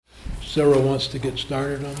Sarah wants to get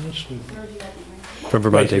started on this. From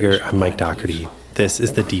Vermont Digger, I'm Mike Doherty. This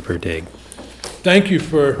is The Deeper Dig. Thank you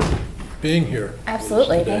for being here.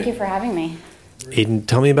 Absolutely. Thank you for having me. Aiden,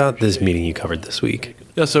 tell me about this meeting you covered this week.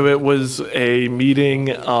 Yeah, so it was a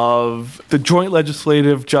meeting of the Joint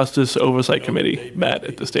Legislative Justice Oversight Committee met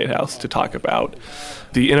at the State House to talk about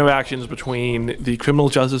the interactions between the criminal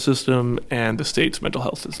justice system and the state's mental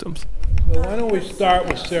health systems. So why don't we start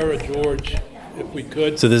with Sarah George, if we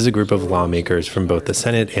could. So this is a group of lawmakers from both the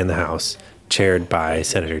Senate and the House, chaired by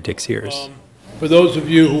Senator Dick Sears. For those of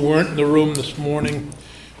you who weren't in the room this morning,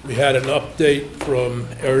 we had an update from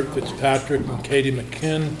Eric Fitzpatrick and Katie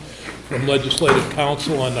McKinn from Legislative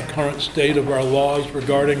Counsel on the current state of our laws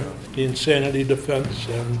regarding the insanity defense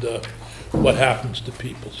and what happens to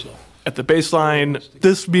people. So, at the baseline,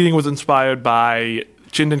 this meeting was inspired by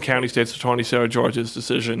Chittenden County State's Attorney Sarah George's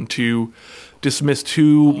decision to dismiss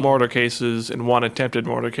 2 murder cases and 1 attempted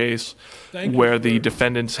murder case where the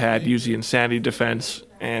defendants had used the insanity defense,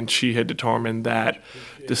 and she had determined that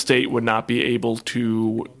the state would not be able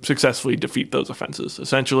to successfully defeat those offenses.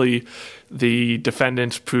 Essentially, the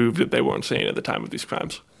defendants proved that they were insane at the time of these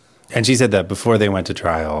crimes. And she said that before they went to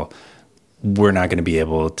trial, we're not going to be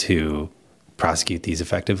able to prosecute these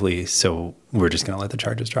effectively, so we're just going to let the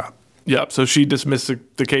charges drop. Yeah, so she dismissed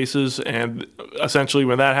the cases, and essentially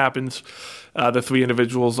when that happens, the 3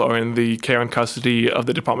 individuals are in the care and custody of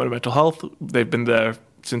the Department of Mental Health. They've been there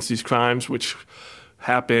since these crimes, which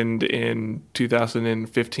happened in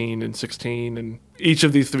 2015 and 16, and each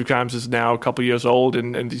of these 3 crimes is now a couple years old,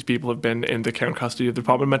 and these people have been in the care and custody of the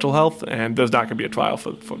Department of Mental Health, and there's not going to be a trial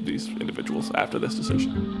for these individuals after this decision.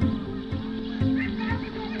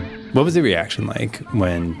 What was the reaction like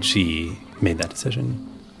when she made that decision?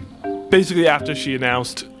 Basically, after she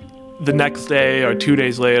announced, the next day or 2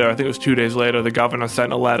 days later, I think it was 2 days later, the governor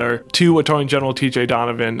sent a letter to Attorney General T.J.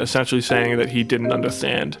 Donovan essentially saying that he didn't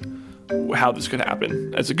understand how this could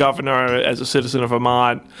happen. As a governor, as a citizen of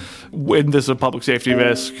Vermont, when there's a public safety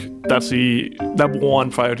risk, that's the number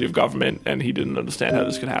 1 priority of government, and he didn't understand how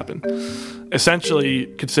this could happen. Essentially,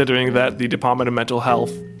 considering that the Department of Mental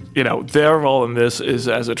Health, their role in this is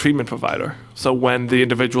as a treatment provider. So when the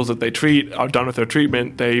individuals that they treat are done with their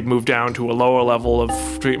treatment, they move down to a lower level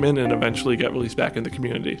of treatment and eventually get released back in the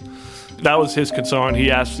community. That was his concern.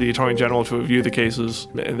 He asked the Attorney General to review the cases,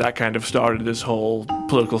 and that kind of started this whole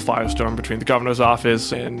political firestorm between the governor's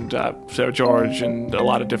office and Sarah George, and a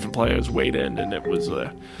lot of different players weighed in, and it was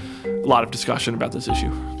a lot of discussion about this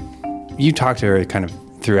issue. You talked to her kind of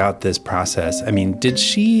throughout this process. I mean, did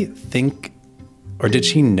she think, or did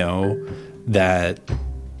she know that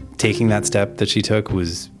taking that step that she took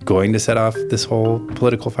was going to set off this whole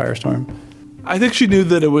political firestorm? I think she knew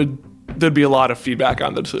that there'd be a lot of feedback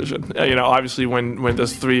on the decision. Obviously when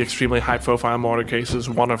there's 3 extremely high-profile murder cases,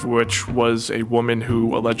 one of which was a woman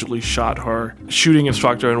who allegedly shot her shooting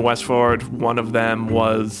instructor in Westford. One of them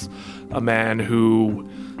was a man who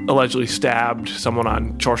allegedly stabbed someone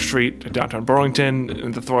on Church Street in downtown Burlington,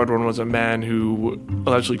 and the third one was a man who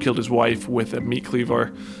allegedly killed his wife with a meat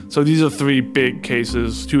cleaver. So these are 3 big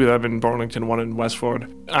cases, 2 of them in Burlington, 1 in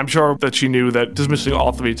Westford. I'm sure that she knew that dismissing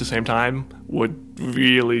all 3 at the same time would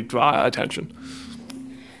really draw attention.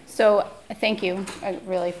 So thank you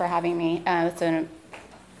really for having me. It's a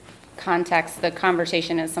context. The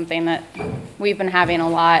conversation is something that we've been having a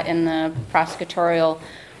lot in the prosecutorial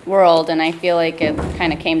world, and I feel like it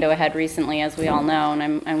kind of came to a head recently, as we all know,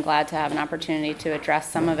 and I'm glad to have an opportunity to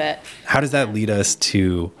address some of it. How does that lead us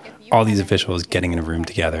to all these officials getting in a room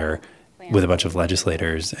together with a bunch of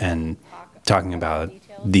legislators and talking about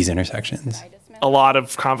these intersections? A lot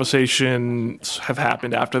of conversations have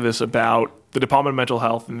happened after this about the Department of Mental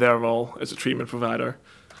Health and their role as a treatment provider,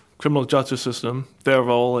 criminal justice system, their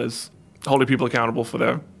role as holding people accountable for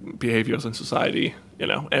their behaviors in society,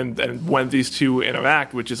 and when these 2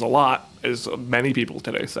 interact, which is a lot, as many people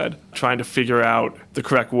today said, trying to figure out the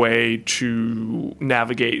correct way to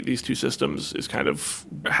navigate these 2 systems is kind of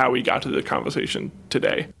how we got to the conversation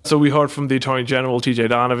today. So we heard from the Attorney General, T.J.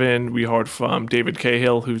 Donovan. We heard from David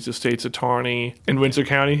Cahill, who's the state's attorney in Windsor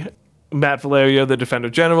County, Matt Valeria, the Defender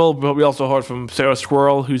General, but we also heard from Sarah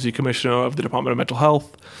Squirrel, who's the Commissioner of the Department of Mental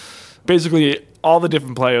Health. Basically, all the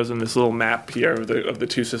different players in this little map here of the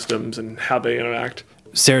 2 systems and how they interact.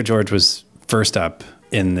 Sarah George was first up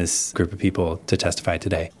in this group of people to testify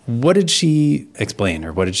today. What did she explain,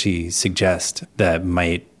 or what did she suggest that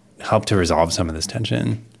might help to resolve some of this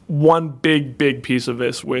tension? One big piece of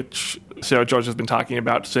this, which Sarah George has been talking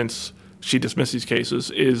about since she dismissed these cases,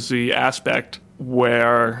 is the aspect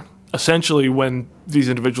where essentially when these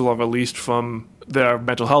individuals are released from their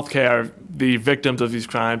mental health care, the victims of these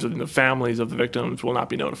crimes and the families of the victims will not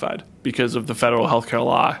be notified because of the federal healthcare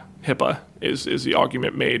law. HIPAA is the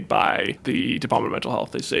argument made by the Department of Mental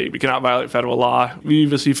Health. They say we cannot violate federal law. We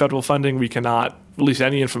receive federal funding. We cannot release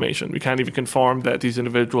any information. We can't even confirm that these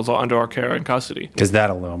individuals are under our care and custody. Because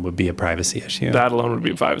that alone would be a privacy issue. That alone would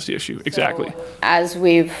be a privacy issue. Exactly. So, as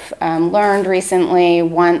we've learned recently,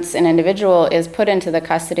 once an individual is put into the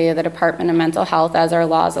custody of the Department of Mental Health, as our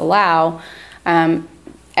laws allow,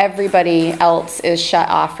 everybody else is shut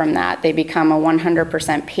off from that. They become a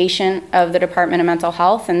 100% patient of the Department of Mental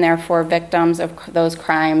Health, and therefore victims of those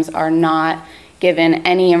crimes are not given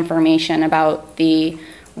any information about the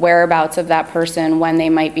whereabouts of that person, when they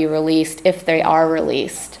might be released, if they are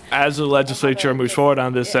released. As the legislature moves forward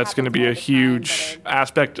on this, that's going to be a huge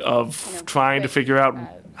aspect of trying to figure out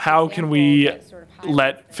how can we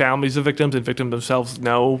let families of victims and victims themselves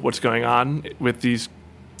know what's going on with these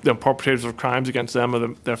perpetrators of crimes against them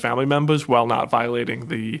or their family members while not violating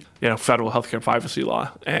the federal healthcare privacy law.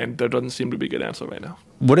 And there doesn't seem to be a good answer right now.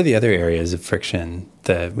 What are the other areas of friction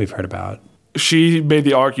that we've heard about? She made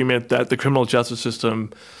the argument that the criminal justice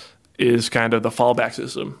system is kind of the fallback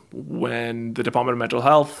system when the Department of Mental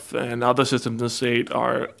Health and other systems in the state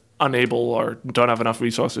are unable or don't have enough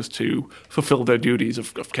resources to fulfill their duties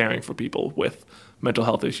of caring for people with mental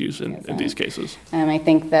health issues in these cases. I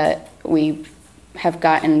think that we have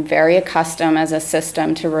gotten very accustomed as a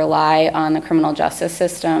system to rely on the criminal justice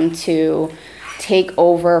system to take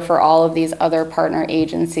over for all of these other partner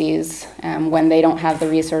agencies when they don't have the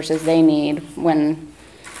resources they need. When,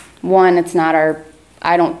 one,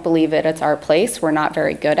 I don't believe it's our place. We're not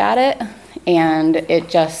very good at it. And it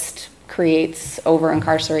just creates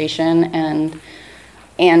over-incarceration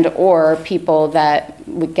and or people that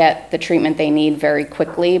would get the treatment they need very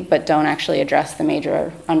quickly but don't actually address the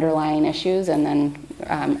major underlying issues and then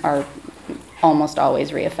are almost always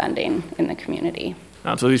reoffending in the community.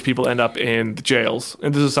 So these people end up in the jails.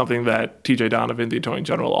 And this is something that TJ Donovan, the Attorney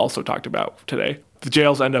General, also talked about today. The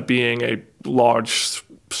jails end up being a large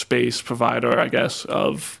space provider, I guess,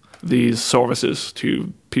 of these services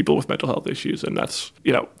to people with mental health issues. And that's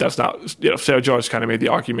not, Sarah George kind of made the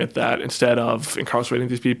argument that instead of incarcerating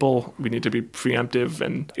these people, we need to be preemptive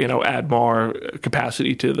and, add more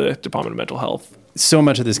capacity to the Department of Mental Health. So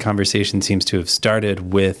much of this conversation seems to have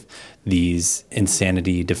started with these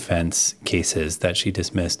insanity defense cases that she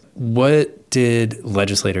dismissed. What did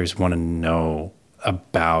legislators want to know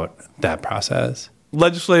about that process?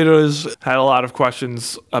 Legislators had a lot of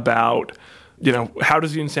questions about, how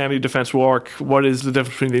does the insanity defense work? What is the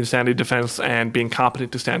difference between the insanity defense and being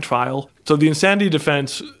competent to stand trial? So the insanity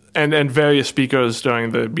defense, and various speakers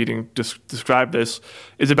during the meeting described this,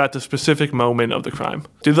 is about the specific moment of the crime.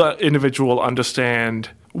 Did the individual understand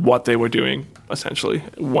what they were doing, essentially,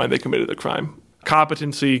 when they committed the crime?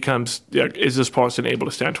 Competency comes, is this person able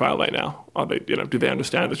to stand trial right now? Are they, do they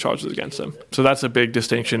understand the charges against them? So that's a big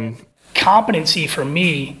distinction. Competency for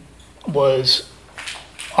me was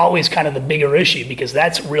always kind of the bigger issue because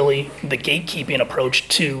that's really the gatekeeping approach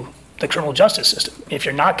to the criminal justice system. If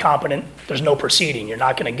you're not competent, there's no proceeding. You're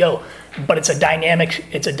not going to go. But it's a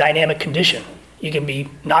dynamic condition. You can be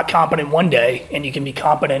not competent one day and you can be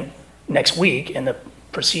competent next week and the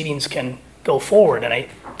proceedings can go forward. And I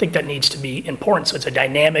think that needs to be important. So it's a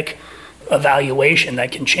dynamic evaluation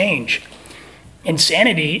that can change.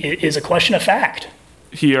 Insanity is a question of fact.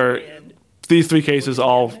 Here, these three cases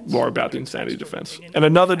all were about the insanity defense. And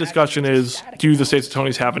another discussion is, do the state's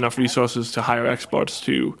attorneys have enough resources to hire experts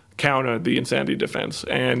to counter the insanity defense?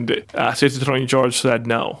 And State's Attorney George said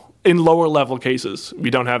no. In lower level cases, we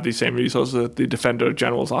don't have the same resources that the Defender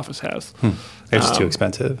General's office has. They're just too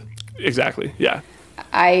expensive. Exactly, yeah.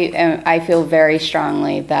 I feel very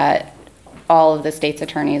strongly that all of the state's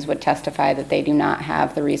attorneys would testify that they do not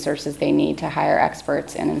have the resources they need to hire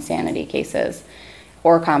experts in insanity cases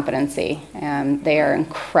or competency. They are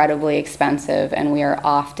incredibly expensive, and we are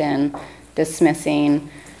often dismissing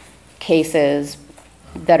cases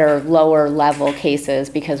that are lower level cases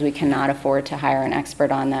because we cannot afford to hire an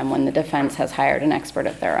expert on them when the defense has hired an expert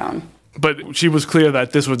of their own. But she was clear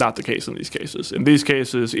that this was not the case in these cases. In these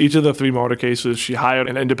cases, each of the three murder cases, she hired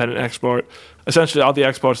an independent expert. Essentially, all the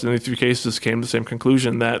experts in these three cases came to the same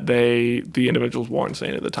conclusion that the individuals were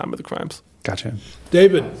insane at the time of the crimes. Gotcha.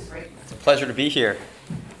 David. It's a pleasure to be here.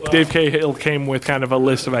 Dave Cahill came with kind of a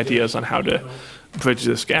list of ideas on how to bridge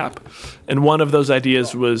this gap. And one of those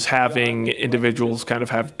ideas was having individuals kind of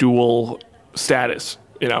have dual status,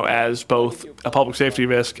 as both a public safety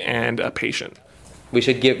risk and a patient. We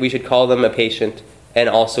should call them a patient and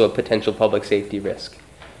also a potential public safety risk.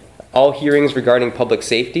 All hearings regarding public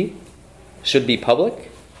safety should be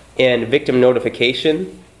public, and victim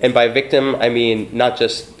notification. And by victim, I mean not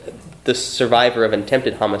just the survivor of an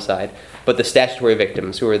attempted homicide, but the statutory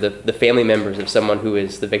victims, who are the family members of someone who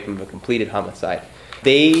is the victim of a completed homicide.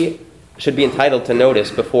 They should be entitled to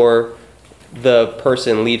notice before the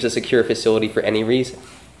person leaves a secure facility for any reason.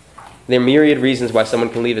 There are myriad reasons why someone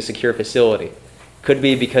can leave a secure facility. Could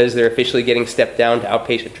be because they're officially getting stepped down to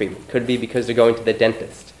outpatient treatment. Could be because they're going to the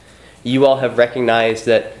dentist. You all have recognized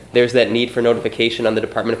that there's that need for notification on the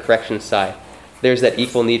Department of Corrections side. There's that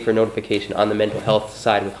equal need for notification on the mental health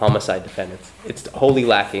side with homicide defendants. It's wholly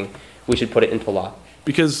lacking. We should put it into law.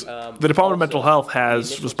 Because the Department of Mental Health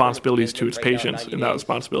has responsibilities to its patients, and that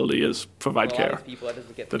responsibility is provide care.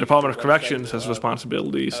 The Department of Corrections has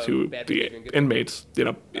responsibilities to the inmates,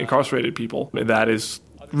 incarcerated people, and that is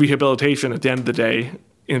rehabilitation at the end of the day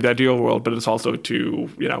in the ideal world, but it's also to,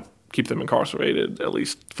 keep them incarcerated, at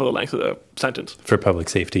least for the length of the sentence. For public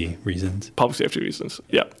safety reasons. Public safety reasons,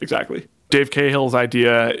 yeah, exactly. Dave Cahill's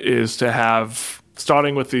idea is to have,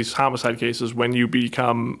 starting with these homicide cases,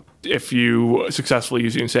 if you successfully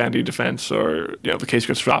use the insanity defense or the case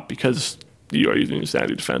gets dropped because you are using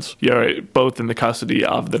insanity defense, you're both in the custody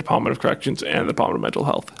of the Department of Corrections and the Department of Mental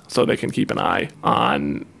Health, so they can keep an eye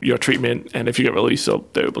on your treatment, and if you get released,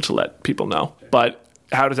 they're able to let people know. But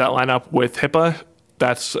how does that line up with HIPAA?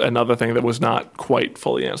 That's another thing that was not quite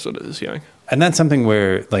fully answered at this hearing. And that's something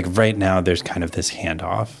where, right now, there's kind of this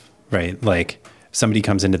handoff, right? Somebody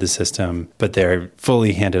comes into the system, but they're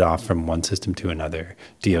fully handed off from one system to another,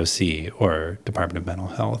 DOC or Department of Mental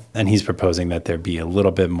Health. And he's proposing that there be a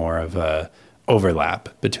little bit more of a overlap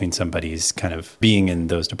between somebody's kind of being in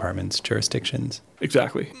those departments' jurisdictions.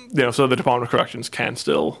 Exactly. So the Department of Corrections can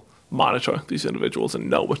still monitor these individuals and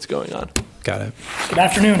know what's going on. Got it. Good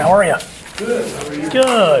afternoon. How are you? Good. How are you?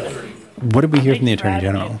 Good. What did we hear from the Attorney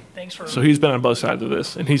General? So he's been on both sides of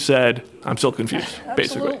this, and he said, I'm still confused,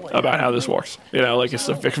 basically, about how this works. It's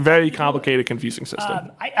a very complicated, confusing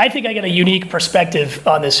system. I think I get a unique perspective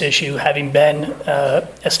on this issue, having been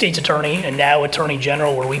a state's attorney and now Attorney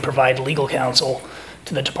General, where we provide legal counsel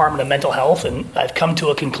to the Department of Mental Health, and I've come to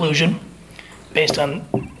a conclusion based on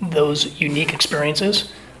those unique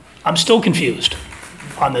experiences. I'm still confused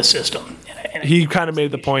on this system. He kind of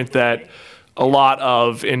made the point that a lot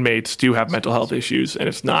of inmates do have mental health issues, and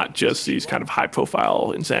it's not just these kind of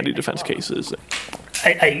high-profile insanity defense cases.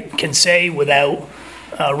 I can say without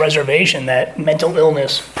reservation that mental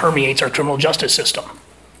illness permeates our criminal justice system.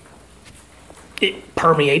 It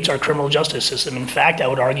permeates our criminal justice system. In fact, I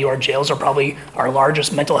would argue our jails are probably our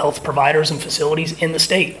largest mental health providers and facilities in the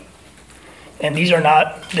state. And these are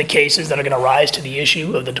not the cases that are going to rise to the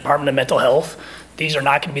issue of the Department of Mental Health. These are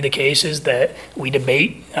not going to be the cases that we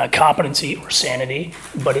debate competency or sanity,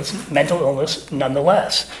 but it's mental illness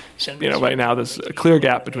nonetheless. So, right now there's a clear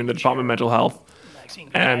gap between the Department of Mental Health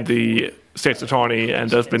and the state's attorney,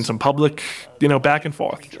 and there's been some public, back and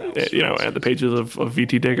forth, at the pages of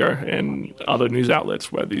VT Digger and other news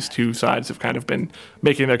outlets where these two sides have kind of been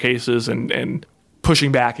making their cases and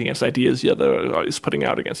pushing back against ideas the other is putting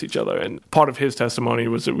out against each other. And part of his testimony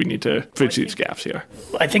was that we need to bridge these gaps here.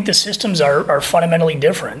 I think the systems are fundamentally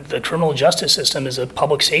different. The criminal justice system is a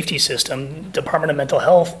public safety system. Department of Mental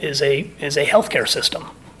Health is a healthcare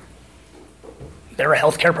system. They're a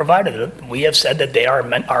healthcare provider. We have said that they are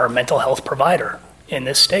a mental health provider in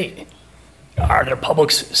this state. Are there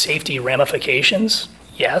public safety ramifications?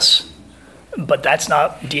 Yes, but that's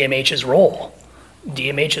not DMH's role.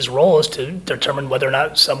 DMH's role is to determine whether or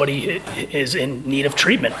not somebody is in need of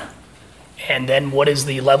treatment. And then what is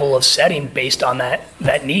the level of setting based on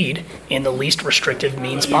that need in the least restrictive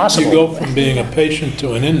means possible. You go from being a patient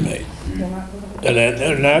to an inmate.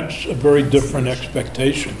 And that's a very different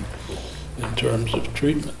expectation in terms of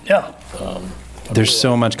treatment. Yeah. There's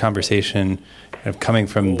so much conversation coming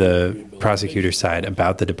from the prosecutor side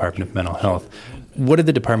about the Department of Mental Health. What did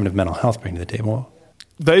the Department of Mental Health bring to the table?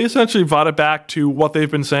 They essentially brought it back to what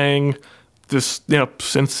they've been saying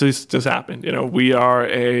since this happened. We are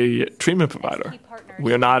a treatment provider.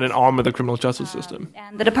 We are not an arm of the criminal justice system.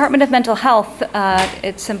 And the Department of Mental Health,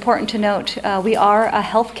 it's important to note, we are a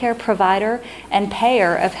healthcare provider and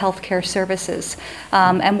payer of healthcare services.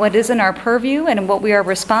 And what is in our purview and what we are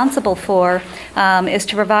responsible for is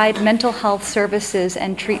to provide mental health services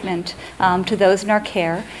and treatment to those in our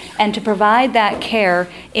care, and to provide that care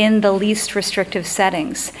in the least restrictive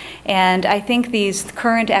settings. And I think these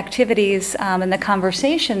current activities and the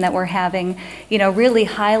conversation that we're having, really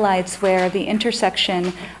highlights where the intersection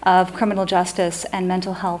intersection of criminal justice and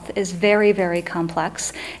mental health is very, very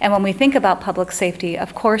complex. And when we think about public safety,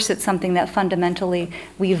 of course, it's something that fundamentally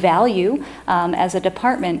we value as a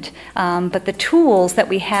department. But the tools that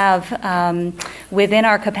we have within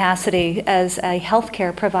our capacity as a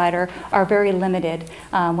healthcare provider are very limited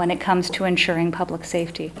when it comes to ensuring public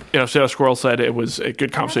safety. Sarah Squirrel said it was a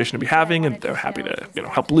good conversation to be having, and they're happy to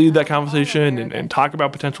help lead that conversation and talk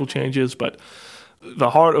about potential changes. But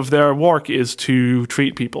the heart of their work is to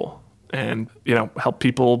treat people and help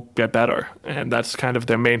people get better, and that's kind of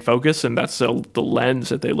their main focus, and that's the lens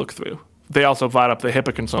that they look through. They also brought up the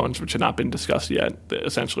HIPAA concerns, which had not been discussed yet.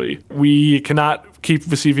 Essentially, we cannot keep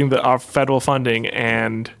receiving our federal funding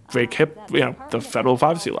and break the federal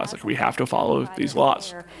privacy laws. Like, we have to follow these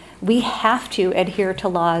laws. We have to adhere to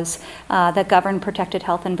laws that govern protected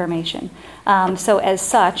health information. So as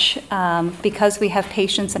such, because we have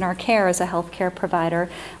patients in our care as a healthcare provider,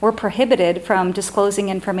 we're prohibited from disclosing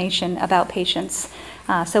information about patients.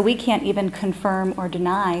 So we can't even confirm or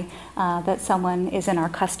deny that someone is in our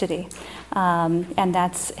custody. And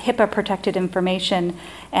that's HIPAA-protected information.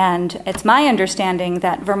 And it's my understanding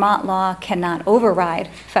that Vermont law cannot override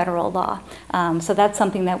federal law. So that's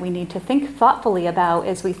something that we need to think thoughtfully about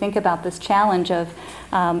as we think about this challenge of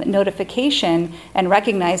notification and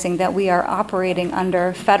recognizing that we are operating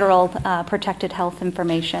under federal protected health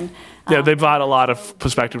information. Yeah, they brought a lot of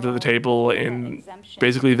perspective to the table, and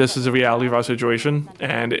basically this is a reality of our situation,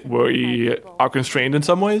 and we are constrained in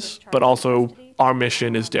some ways, but also our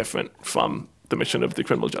mission is different from the mission of the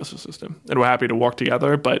criminal justice system. And we're happy to work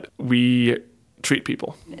together, but we treat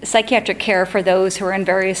people. Psychiatric care for those who are in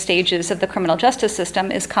various stages of the criminal justice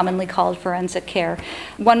system is commonly called forensic care.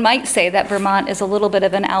 One might say that Vermont is a little bit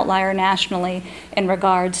of an outlier nationally in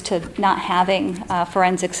regards to not having a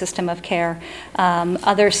forensic system of care.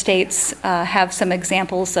 Other states have some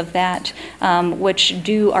examples of that, which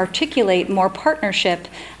do articulate more partnership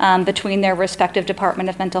between their respective Department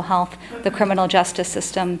of Mental Health, the criminal justice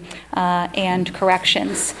system, and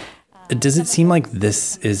corrections. Does it seem like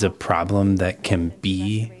this is a problem that can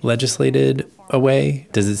be legislated away?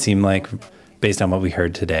 Does it seem like, based on what we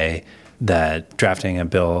heard today, that drafting a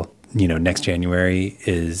bill, next January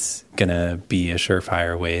is going to be a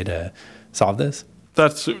surefire way to solve this?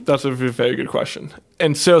 That's a very good question.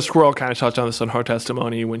 And Sarah Squirrel kind of touched on this in her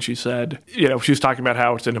testimony when she said, she was talking about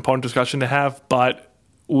how it's an important discussion to have, but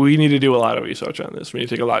we need to do a lot of research on this. We need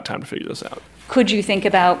to take a lot of time to figure this out. Could you think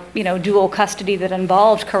about, dual custody that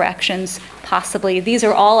involved corrections? Possibly. These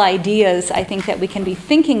are all ideas, I think, that we can be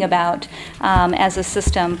thinking about as a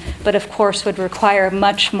system, but of course would require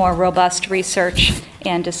much more robust research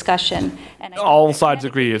and discussion. And all sides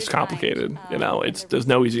agree it's complicated. There's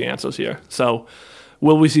no easy answers here. So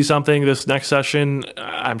will we see something this next session?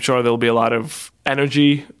 I'm sure there'll be a lot of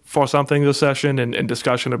energy for something this session and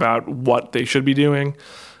discussion about what they should be doing.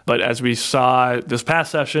 But as we saw this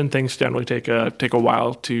past session, things generally take a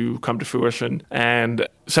while to come to fruition. And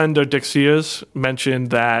Senator Dick Sears mentioned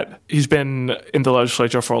that he's been in the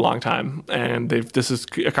legislature for a long time, and this is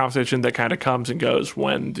a conversation that kind of comes and goes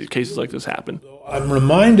when cases like this happen. I'm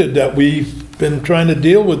reminded that we've been trying to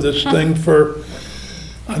deal with this thing for,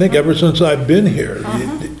 I think, ever since I've been here.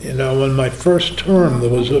 In my first term, there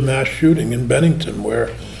was a mass shooting in Bennington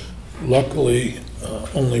where luckily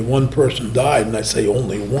only one person died, and I say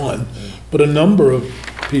only one, but a number of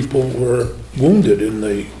people were wounded in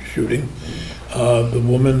the shooting. The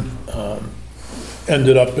woman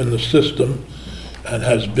ended up in the system and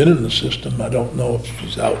has been in the system. I don't know if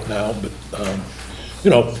she's out now, but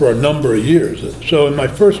for a number of years. So in my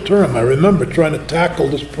first term, I remember trying to tackle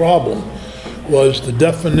this problem was the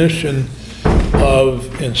definition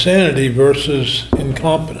of insanity versus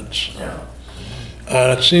incompetence.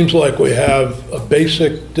 And it seems like we have a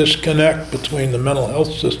basic disconnect between the mental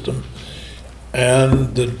health system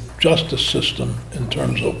and the justice system in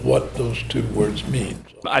terms of what those two words mean.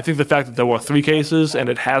 I think the fact that there were 3 cases and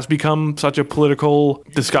it has become such a political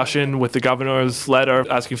discussion with the governor's letter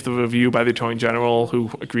asking for the review by the Attorney General, who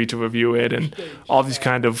agreed to review it, and all these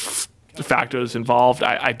kind of factors involved,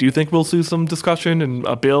 I do think we'll see some discussion and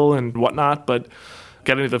a bill and whatnot, but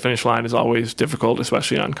getting to the finish line is always difficult,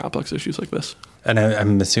 especially on complex issues like this. And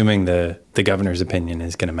I'm assuming the governor's opinion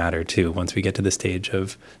is going to matter, too, once we get to the stage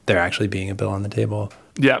of there actually being a bill on the table.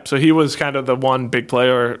 Yeah, so he was kind of the one big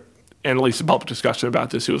player, and at least in public discussion about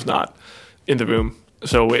this, who was not in the room.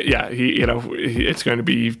 So, it's going to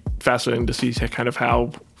be fascinating to see kind of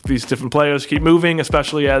how these different players keep moving,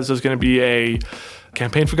 especially as there's going to be a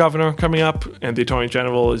campaign for governor coming up, and the Attorney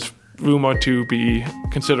General is rumored to be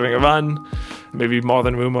considering a run, maybe more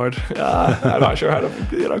than rumored. I'm not sure how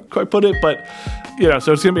to quite put it, but so it's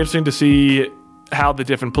going to be interesting to see how the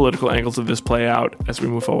different political angles of this play out as we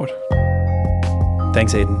move forward.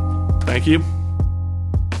 Thanks, Aiden. Thank you.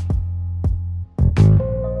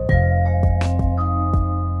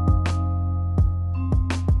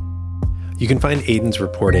 You can find Aiden's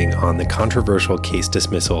reporting on the controversial case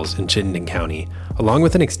dismissals in Chittenden County, along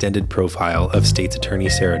with an extended profile of State's Attorney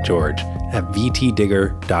Sarah George at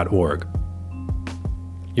vtdigger.org.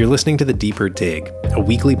 You're listening to The Deeper Dig, a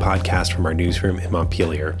weekly podcast from our newsroom in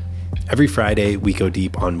Montpelier. Every Friday, we go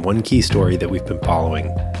deep on one key story that we've been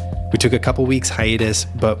following. We took a couple weeks hiatus,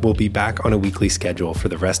 but we'll be back on a weekly schedule for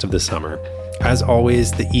the rest of the summer. As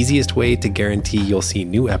always, the easiest way to guarantee you'll see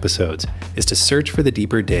new episodes is to search for The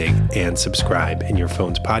Deeper Dig and subscribe in your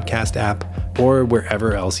phone's podcast app or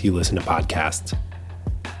wherever else you listen to podcasts.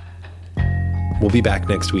 We'll be back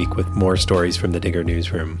next week with more stories from the Digger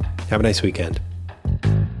newsroom. Have a nice weekend.